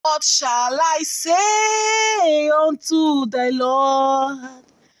What shall I say unto the Lord?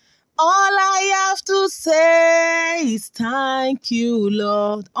 All I have to say is thank you,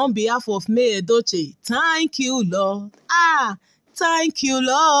 Lord. On behalf of me, Edochie, thank you, Lord. Thank you,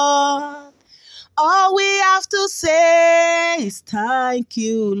 Lord. All we have to say is thank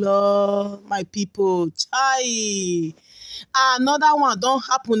you, Lord. My people, chai. Another one don't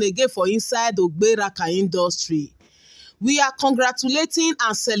happen again for inside Ogberaka industry. We are congratulating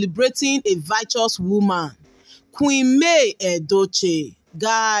and celebrating a virtuous woman, Queen May Edochie.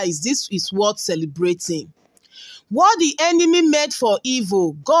 Guys, this is worth celebrating. What the enemy meant for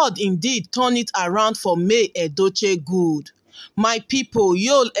evil, God indeed turned it around for May Edochie good. My people,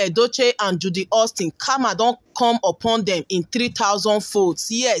 Yul Edochie and Judy Austin, karma don't come upon them in 3,000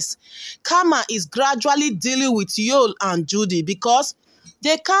 folds. Yes, karma is gradually dealing with Yul and Judy because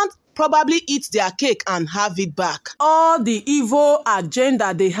they can't probably eat their cake and have it back. All the evil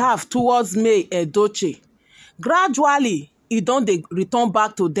agenda they have towards May Edochie, gradually, it don't return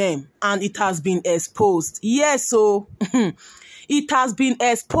back to them and it has been exposed. Yes, so it has been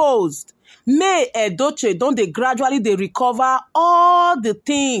exposed. May Edochie don't gradually recover all the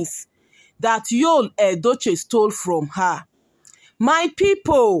things that Yul Edochie stole from her. My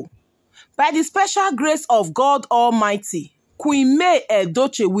people, by the special grace of God Almighty, Queen May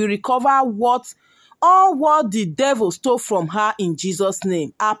Edochie will recover all what the devil stole from her in Jesus'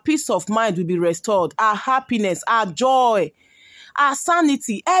 name. Our peace of mind will be restored. Our happiness, our joy, our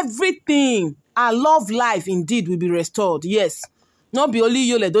sanity, everything, our love life indeed will be restored. Yes. Not be only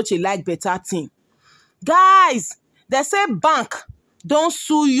Yul Edochie like better thing. Guys, they say bank don't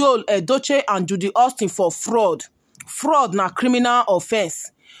sue Yul Edochie and Judy Austin for fraud. Fraud na criminal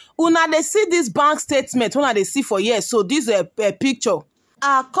offense. Una they see this bank statement, una they see for years. So this is a picture.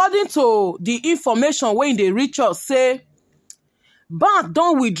 According to the information when they reach us, say bank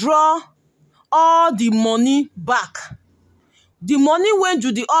don't withdraw all the money back. The money when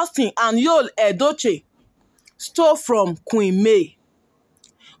Judy Austin and Yul Edochie stole from Queen May.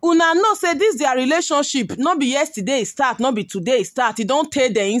 Una know say this their relationship not be yesterday start, not be today start. It don't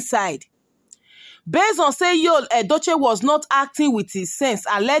take the inside. Based on say Yul Edochie was not acting with his sense,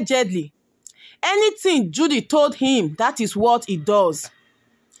 allegedly. Anything Judy told him, that is what he does.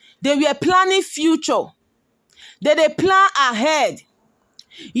 They were planning future. They plan ahead.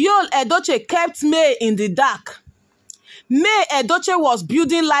 Yul Edochie kept May in the dark. May Edochie was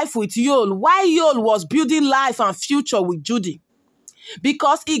building life with Yul, while Yul was building life and future with Judy.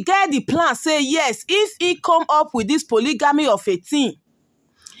 Because he get the plan, say yes, if he come up with this polygamy of a thing,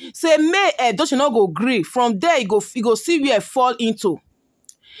 say May Edochie no go gree. From there, he go see where he fall into.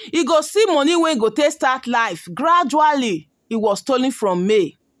 He go see money when he go take start life. Gradually, it was stolen from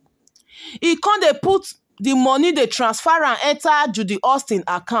May. He can't put the money they transfer and enter Judy Austin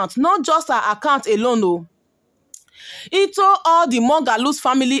account. Not just her account alone, no. Into all the Mongalu's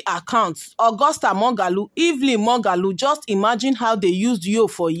family accounts. Augusta Mongalu, Evelyn Mongalu, just imagine how they used you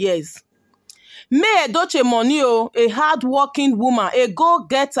for years. May Edochie money, a hard-working woman, a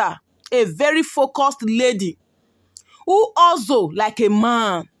go-getter, a very focused lady, who also like a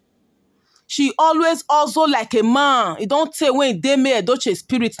man. She always also like a man. It don't say when they May Edochie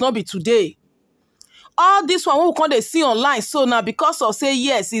spirit, not be today. All this one we can't see online, so now because of say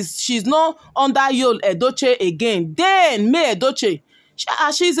yes, she's not under Yul Edochie again. Then May Edochie,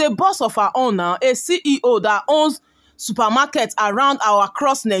 she's a boss of her own now, a CEO that owns supermarkets around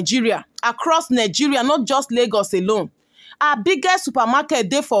across Nigeria, not just Lagos alone. Our biggest supermarket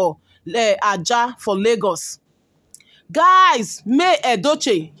there for Aja for Lagos. Guys, May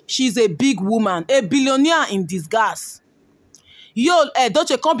Edochie, she's a big woman, a billionaire in disguise. Yul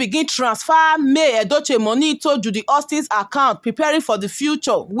Edochie can begin transfer May Edochie money to Judy Austin's account, preparing for the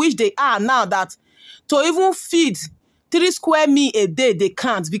future, which they are now that to even feed 3 square meals a day, they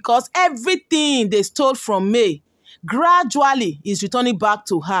can't because everything they stole from May gradually is returning back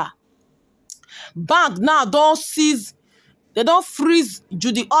to her. Bank now they don't freeze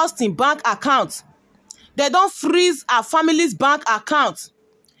Judy Austin bank account. They don't freeze her family's bank account.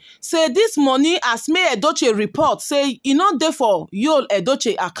 Say this money, as May Edochie report, say e not there for Yul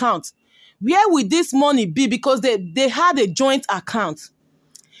Edochie account. Where will this money be? Because they had a joint account.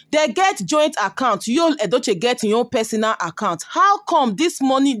 They get joint account. Yul Edochie get in your personal account. How come this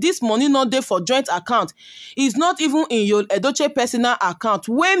money not there for joint account? Is not even in Yul Edochie personal account.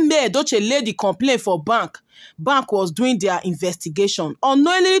 When May Edochie lady complaint for bank was doing their investigation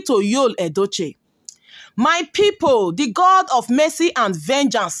unknowingly to Yul Edochie. My people, the God of mercy and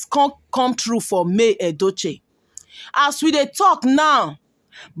vengeance come true for May Edochie. As we dey talk now,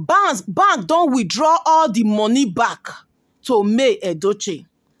 bank don't withdraw all the money back to May Edochie.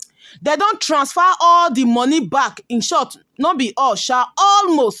 They don't transfer all the money back. In short, not be all,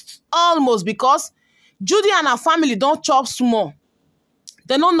 almost, because Judy and her family don't chop small.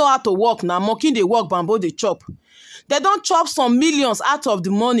 They don't know how to work now. Mocking they work, bamboo they chop. They don't chop some millions out of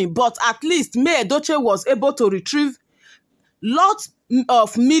the money, but at least May Edochie was able to retrieve lots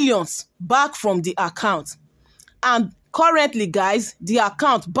of millions back from the account. And currently, guys, the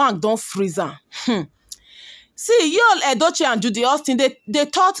account bank don't freeze am. See, Yul Edochie and Judy Austin, they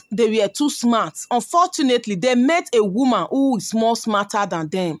thought they were too smart. Unfortunately, they met a woman who is more smarter than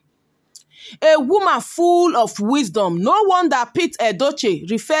them. A woman full of wisdom. No wonder Pete Edochie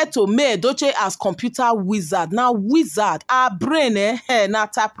referred to May Edochie as computer wizard. Now, wizard, our brain, now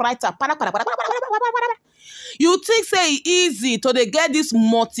typewriter. You think say it easy to they get this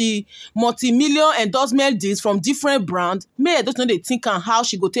multi-million endorsement deals from different brands? May Edochie know they think on how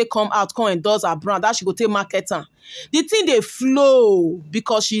she go take come out, come endorse her brand, how she go take market her. The thing they flow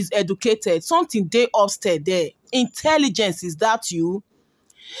because she's educated. Something they upstairs there. Intelligence, is that you?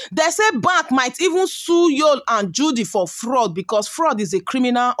 They say bank might even sue Yul and Judy for fraud because fraud is a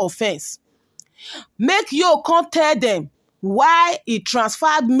criminal offense. Make Yul come tell them why he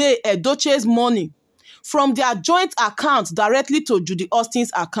transferred May Edochie's money from their joint account directly to Judy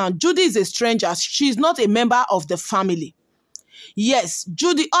Austin's account. Judy is a stranger. She is not a member of the family. Yes,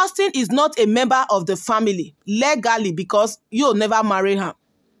 Judy Austin is not a member of the family legally because Yul never marry her.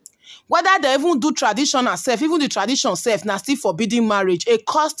 Whether they even do tradition herself, even the tradition self, now still forbidding marriage, a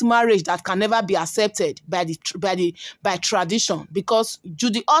cursed marriage that can never be accepted by tradition, because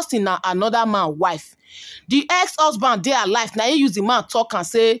Judy Austin na another man wife. The ex-husband they alive, now he use the man talk and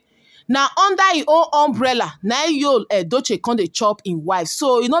say, now under his own umbrella, now Yul Edochie come dey chop in wife.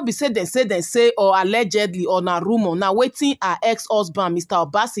 So you know be say, or allegedly or na rumor. Now waiting her ex-husband, Mr.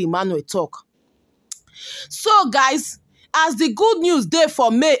 Obasi Emmanuel talk. So guys, as the good news dey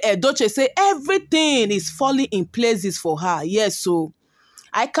for May Edochie say everything is falling in places for her. Yes, so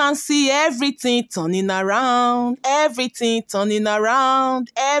I can see everything turning around, everything turning around,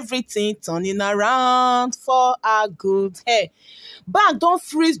 everything turning around for our good. Hey, bank don't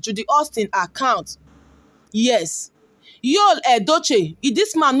freeze Judy Austin account. Yes, Yul Edochie,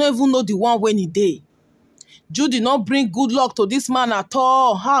 this man no even know the one when he dey. Judy not bring good luck to this man at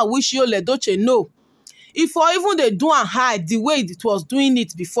all. How I wish Yul Edochie know. If or even they do and hide the way it was doing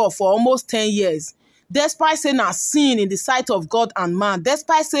it before for almost 10 years, despite saying a sin in the sight of God and man,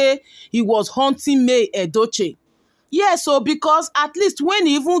 despite saying he was hunting May Edochie. Yeah, so because at least when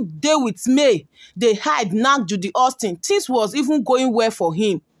he even deal with May, they hide knock Judy Austin, things was even going well for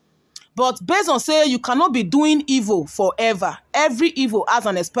him. But based on say you cannot be doing evil forever. Every evil has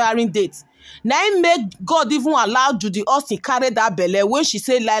an expiring date. Now it make God even allow Judy Austin carry that belle when she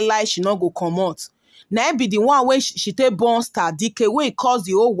say lie, she not go come out. Now be the one when she take born star DK when it caused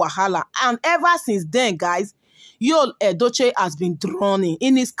the whole wahala. And ever since then, guys, Yul Edochie has been drowning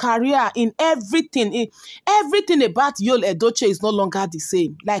in his career, in everything. Everything about Yul Edochie is no longer the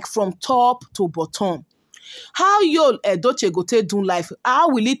same, like from top to bottom. How Yul Edochie go take do life? How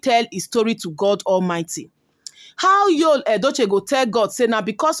will he tell his story to God Almighty? How Yul Edochie go tell God, say, now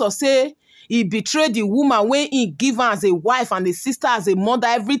because of say, he betrayed the woman when he give her as a wife and the sister as a mother,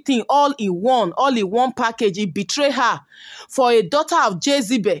 everything all in one package. He betrayed her for a daughter of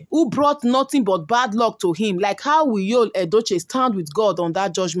Jezebel who brought nothing but bad luck to him. Like how will Yul Edochie stand with God on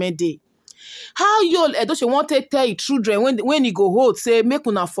that judgment day? How Yul Edochie want to tell his children when he go hold, say, make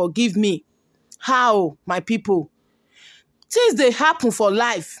una forgive me? How, my people? Things they happen for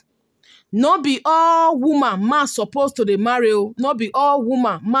life. Not be all woman man supposed to dey marry. Not be all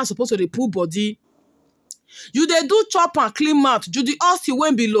woman man supposed to dey pull body. You dey do chop and clean mouth. Judy Austin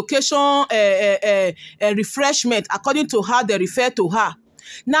won't be location refreshment according to how they refer to her.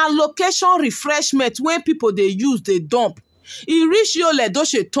 Now location refreshment when people they use they dump. He reach Yul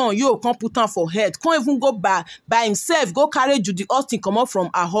Edochie turn, you can't put on for head. Can't even go by himself. Go carry Judy Austin come up from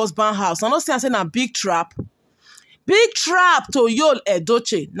her husband house. I'm not saying a big trap. Big trap to Yul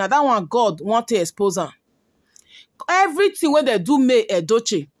Edochie. Now that one God want to expose her. Everything when they do May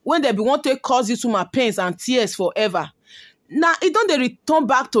Edochie, when they be want to cause you to my pains and tears forever. Now it don't they return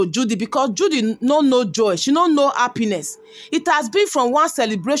back to Judy because Judy no joy. She no happiness. It has been from one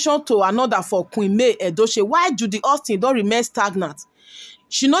celebration to another for Queen May Edochie. Why Judy Austin don't remain stagnant?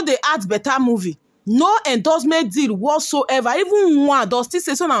 She know they act better movie. No endorsement deal whatsoever. Even one, does still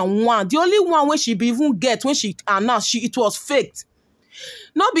say so now one. The only one when she be even get when she announced it was faked.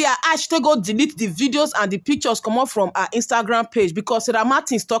 Not be her eye, she go delete the videos and the pictures come up from her Instagram page because Sarah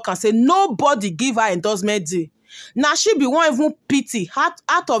Martin's talk and say nobody give her endorsement deal. Now she be one even pity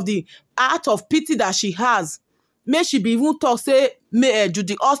out of pity that she has. Make she be even talk say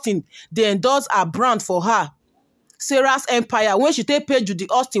Judy Austin dey endorse her brand for her, Sarah's Empire, when she take pay Judy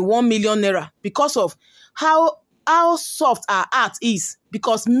Austin 1 million naira because of how soft her heart is,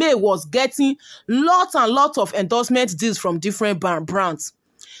 because May was getting lots and lots of endorsement deals from different brands.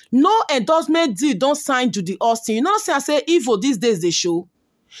 No endorsement deal don sign Judy Austin. You know say Ivo these days dey show.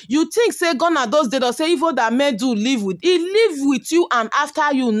 You think say gonna those days or say Ivo that men do live with, he live with you and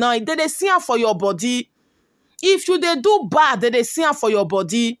after you now. They see am for your body. If you dey do bad, they see am for your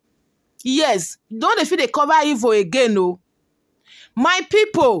body. Yes, don't dey fit dey cover Ivo again o. My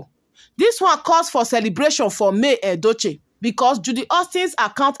people, this one calls for celebration for May Edochie because Judy Austin's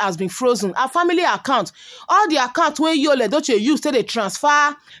account has been frozen. Her family account, all the account wey Edochie use say dey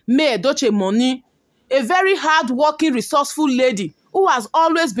transfer May Edochie money. A very hard-working, resourceful lady who has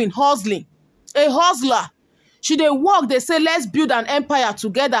always been hustling. A hustler. She dey work, they say, let's build an empire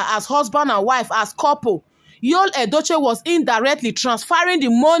together as husband and wife, as couple. Edochie was indirectly transferring the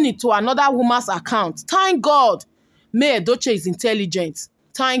money to another woman's account. Thank God, May Edochie is intelligent.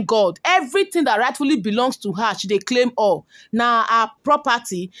 Thank God. Everything that rightfully belongs to her, she dey claim all. Na her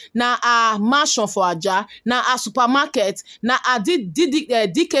property, na her mansion for Aja, na her supermarket, na her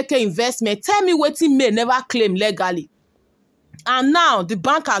DKK investment. Tell me wetin May never claim legally. And now the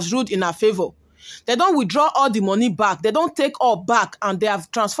bank has ruled in her favor. They don't withdraw all the money back. They don't take all back, and they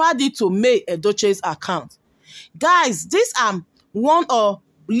have transferred it to May Edochie's account. Guys, these are one or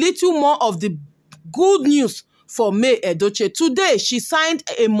little more of the good news for May Edochie. Today, she signed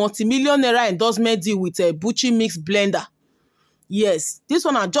a multi-million naira endorsement deal with a Bucci mix blender. Yes, this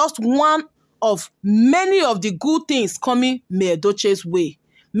one are just one of many of the good things coming May Edochie's way.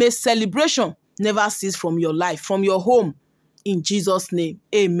 May celebration never cease from your life, from your home. In Jesus' name,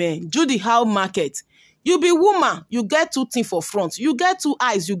 amen. Judy, how market? You be woman, you get 2 things for front. You get 2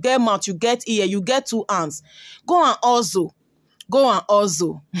 eyes, you get mouth, you get ear, you get 2 hands. Go and hustle. Go and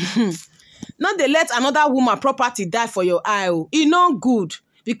hustle. Not they let another woman property die for your eye. E no good.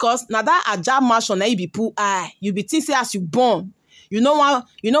 Because now that Aja mansion na you be put eye. You be think say as you born. You know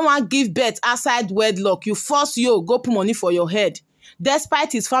want give birth outside wedlock. You force you go put money for your head.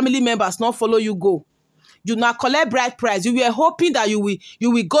 Despite his family members not follow you go. You now collect bride price. You were hoping that you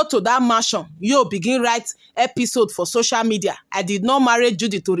will go to that mansion. You begin write episode for social media. I did not marry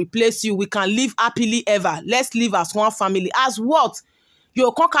Judy to replace you. We can live happily ever. Let's live as one family. As what?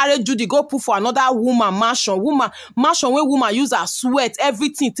 You can't carry Judy go put for another woman mansion. Mansion where woman use her sweat,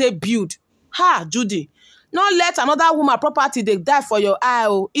 everything they build. Ha, Judy. Not let another woman property they die for your eye.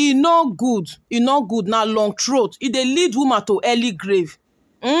 Oh, e no good. E no good. Now long throat. It they lead woman to early grave.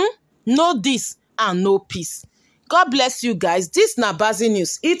 No this and no peace. God bless you guys. This na Bazi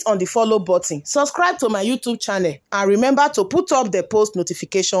News. Hit on the follow button. Subscribe to my YouTube channel. And remember to put up the post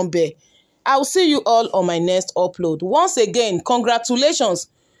notification bell. I will see you all on my next upload. Once again, congratulations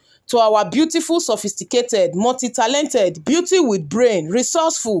to our beautiful, sophisticated, multi-talented, beauty with brain,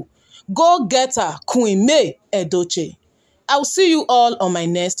 resourceful, go-getter, Queen May Edochie. I will see you all on my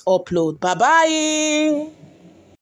next upload. Bye-bye.